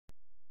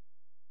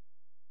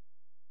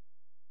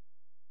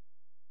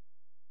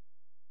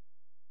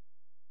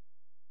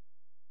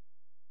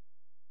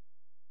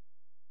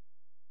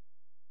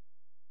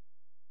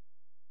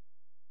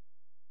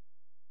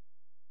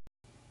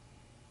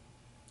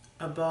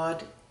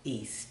Aubade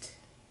East,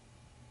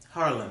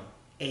 Harlem,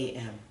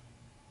 AM.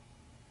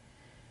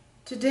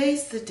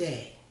 Today's the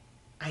day,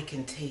 I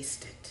can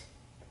taste it.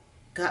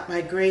 Got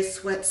my gray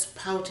sweats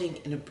pouting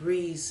in a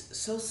breeze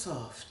so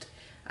soft,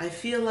 I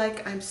feel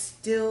like I'm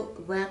still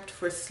wrapped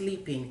for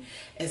sleeping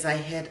as I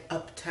head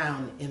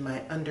uptown in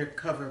my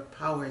undercover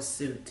power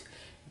suit,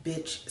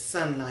 bitch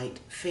sunlight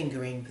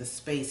fingering the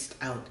spaced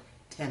out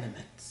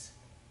tenements.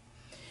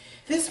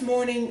 This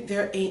morning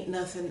there ain't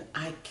nothing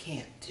I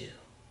can't do.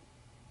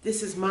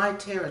 This is my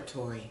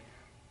territory.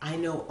 I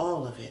know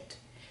all of it.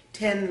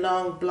 10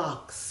 long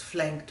blocks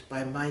flanked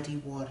by mighty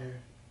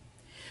water.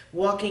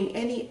 Walking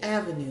any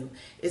avenue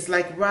is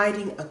like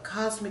riding a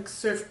cosmic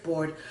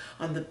surfboard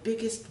on the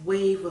biggest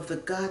wave of the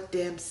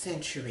goddamn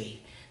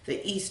century,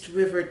 the East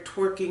River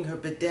twerking her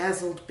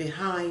bedazzled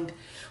behind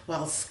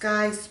while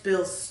sky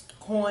spills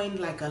coin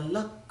like a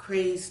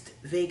luck-crazed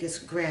Vegas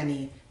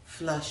granny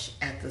flush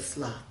at the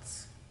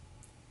slots.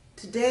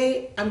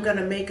 Today I'm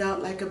gonna make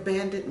out like a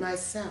bandit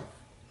myself.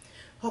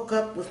 Hook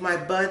up with my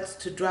buds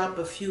to drop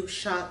a few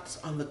shots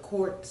on the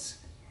courts,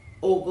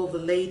 ogle the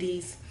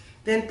ladies,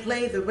 then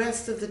play the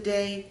rest of the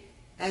day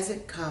as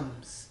it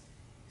comes.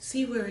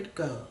 See where it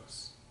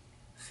goes.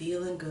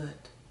 Feeling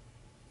good,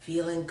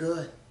 feeling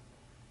good.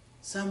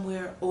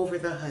 Somewhere over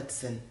the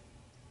Hudson,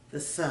 the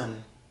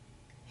sun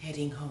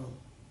heading home.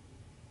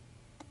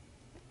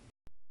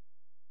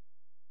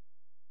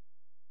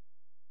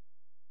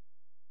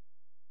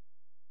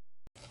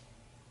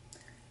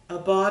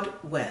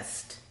 Aubade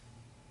West,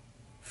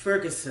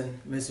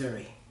 Ferguson,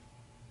 Missouri.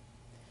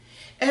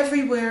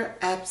 Everywhere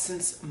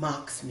absence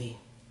mocks me.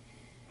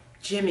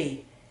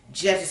 Jimmy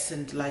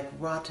jettisoned like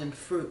rotten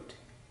fruit.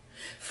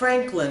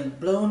 Franklin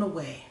blown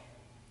away.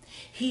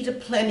 Heat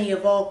aplenty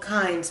of all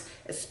kinds,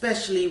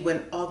 especially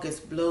when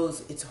August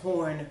blows its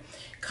horn.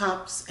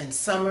 Cops and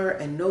summer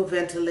and no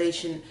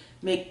ventilation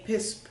make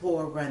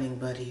piss-poor running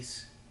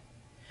buddies.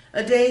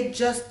 A day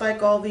just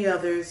like all the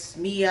others,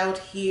 me out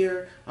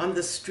here on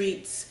the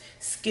streets,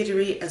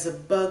 skittery as a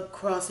bug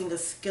crossing a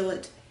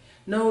skillet,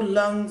 no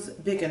lungs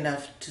big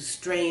enough to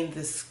strain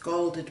this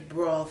scalded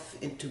broth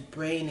into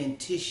brain and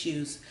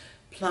tissues,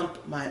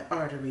 plump my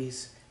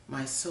arteries,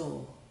 my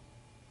soul.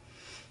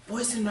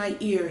 Voice in my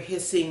ear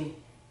hissing,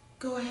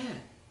 go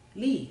ahead,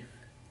 leave.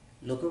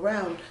 Look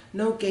around,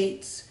 no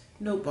gates,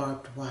 no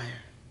barbed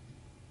wire.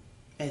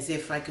 As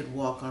if I could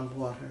walk on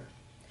water.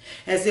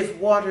 As if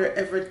water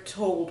ever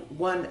told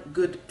one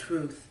good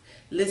truth,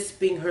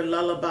 lisping her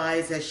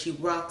lullabies as she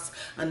rocks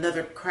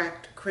another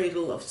cracked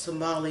cradle of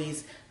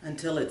Somalis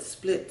until it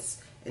splits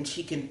and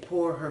she can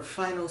pour her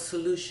final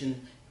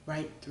solution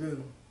right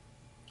through.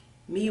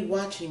 Me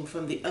watching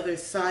from the other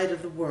side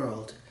of the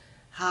world,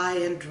 high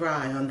and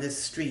dry on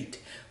this street,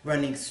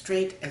 running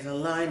straight as a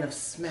line of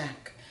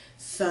smack,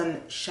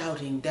 sun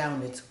shouting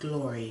down its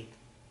glory.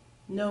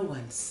 No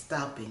one's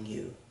stopping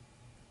you.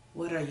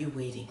 What are you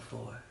waiting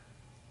for?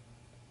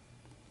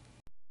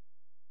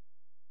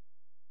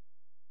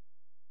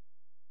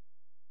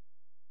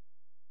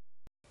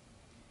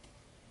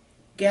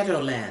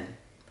 Ghettoland,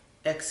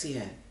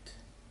 Exeunt.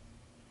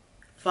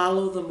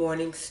 Follow the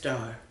morning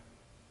star.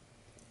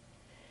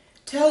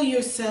 Tell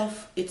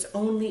yourself it's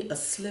only a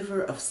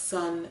sliver of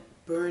sun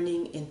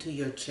burning into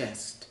your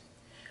chest,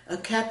 a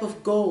cap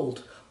of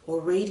gold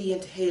or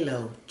radiant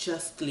halo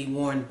justly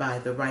worn by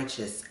the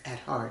righteous at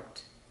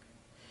heart.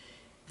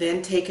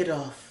 Then take it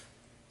off,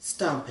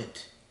 stomp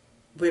it,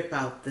 rip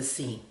out the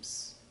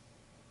seams.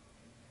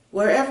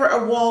 Wherever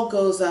a wall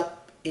goes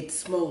up, it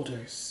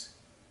smolders.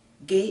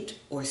 Gate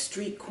or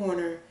street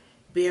corner,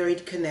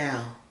 buried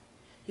canal.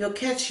 You'll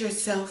catch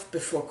yourself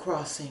before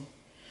crossing.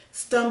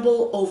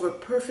 Stumble over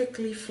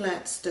perfectly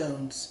flat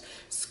stones.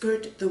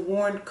 Skirt the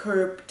worn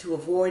curb to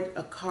avoid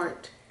a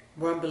cart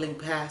rumbling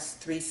past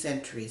 3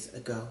 centuries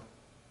ago.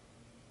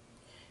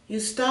 You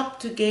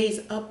stop to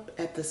gaze up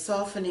at the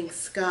softening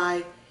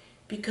sky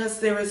because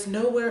there is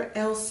nowhere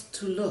else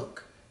to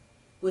look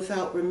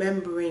without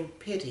remembering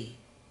pity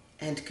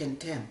and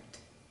contempt,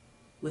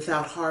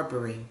 without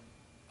harboring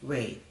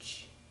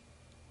rage.